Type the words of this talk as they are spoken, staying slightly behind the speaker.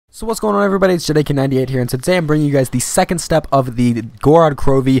So what's going on, everybody? It's JDK98 here, and today I'm bringing you guys the second step of the Gorod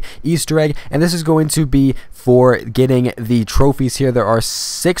Krovi Easter egg, and this is going to be for getting the trophies here. There are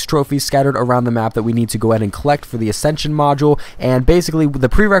 6 trophies scattered around the map that we need to go ahead and collect for the Ascension module, and basically the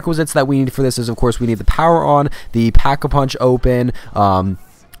prerequisites that we need for this is, of course, we need the power on, the Pack-a-Punch open,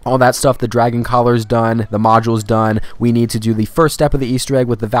 all that stuff. The dragon collar's done, the module's done. We need to do the first step of the Easter egg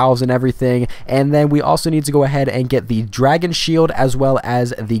with the valves and everything, and then we also need to go ahead and get the dragon shield as well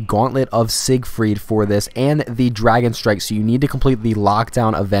as the gauntlet of Siegfried for this, and the dragon strike. So you need to complete the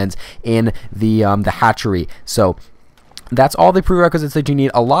lockdown event in the hatchery. So that's all the prerequisites that you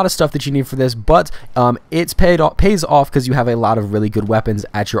need. A lot of stuff that you need for this, but it's pays off because you have a lot of really good weapons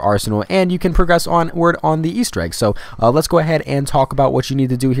at your arsenal, and you can progress onward on the Easter egg. So let's go ahead and talk about what you need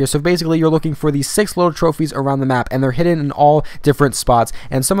to do here. So basically, you're looking for these 6 little trophies around the map, and they're hidden in all different spots,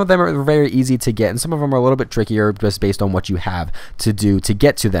 and some of them are very easy to get, and some of them are a little bit trickier just based on what you have to do to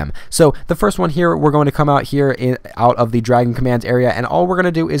get to them. So the first one here, we're going to come out here out of the Dragon Command area, and all we're going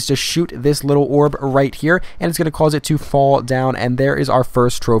to do is just shoot this little orb right here, and it's going to cause it to fall down, and there is our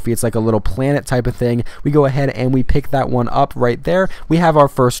first trophy. It's like a little planet type of thing. We go ahead and we pick that one up right there. We have our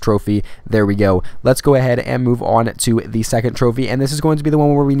first trophy. There we go. Let's go ahead and move on to the second trophy, and this is going to be the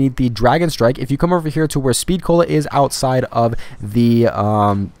one where we need the dragon strike. If you come over here to where Speed Cola is outside of the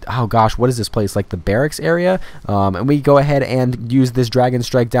oh gosh, what is this place, like the barracks area, and we go ahead and use this dragon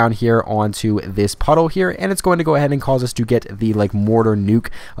strike down here onto this puddle here, and it's going to go ahead and cause us to get the like mortar nuke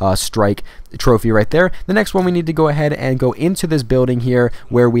strike trophy right there. The next one, we need to go ahead and go into this building here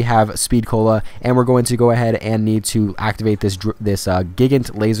where we have Speed Cola, and we're going to go ahead and need to activate this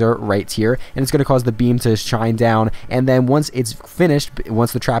gigant laser right here, and it's going to cause the beam to shine down, and then once it's finished,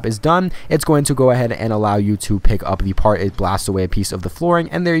 once the trap is done, it's going to go ahead and allow you to pick up the part. It blasts away a piece of the flooring,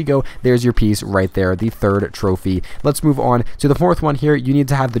 and there you go. There's your piece right there, the third trophy. Let's move on to the fourth one here. You need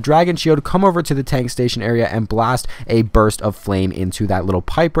to have the dragon shield come over to the tank station area and blast a burst of flame into that little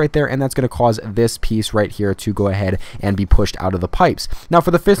pipe right there, and that's going to cause this piece right here to go ahead and be pushed out of the pipes. Now for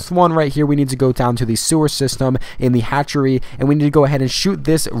the fifth one right here, we need to go down to the sewer system in the hatchery, and we need to go ahead and shoot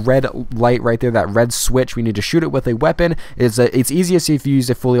this red light right there, that red switch. We need to shoot it with a weapon. It's easiest if you use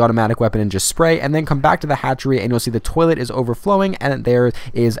a fully automatic weapon and just spray, and then come back to the hatchery, and you'll see the toilet is overflowing, and there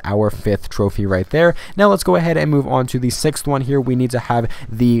is our 5th trophy right there. Now let's go ahead and move on to the 6th one here. We need to have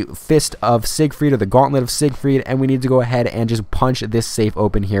the fist of Siegfried, or the gauntlet of Siegfried, and we need to go ahead and just punch this safe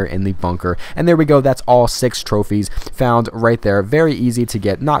open here in the bunker, and there we go. That's all 6 trophies found right there. Very easy to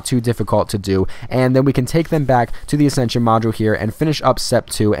get, not too difficult to do, and then we can take them back to the Ascension module here and finish up step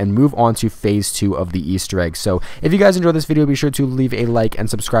 2 and move on to phase 2 of the Easter egg. So if you guys enjoyed this video, be sure to leave a like and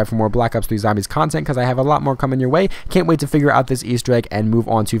subscribe for more Black Ops 3 Zombies content, because I have a lot more coming your way. Can't wait to figure out this Easter egg and move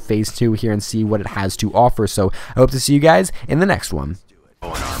on to phase 2 here and see what it has to offer. So I hope to see you guys in the next one. An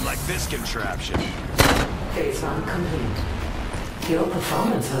arm like this contraption. Phase 1 complete. Your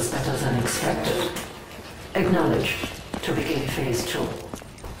performance was better than expected. Acknowledge. To begin phase 2.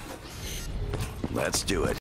 Let's do it.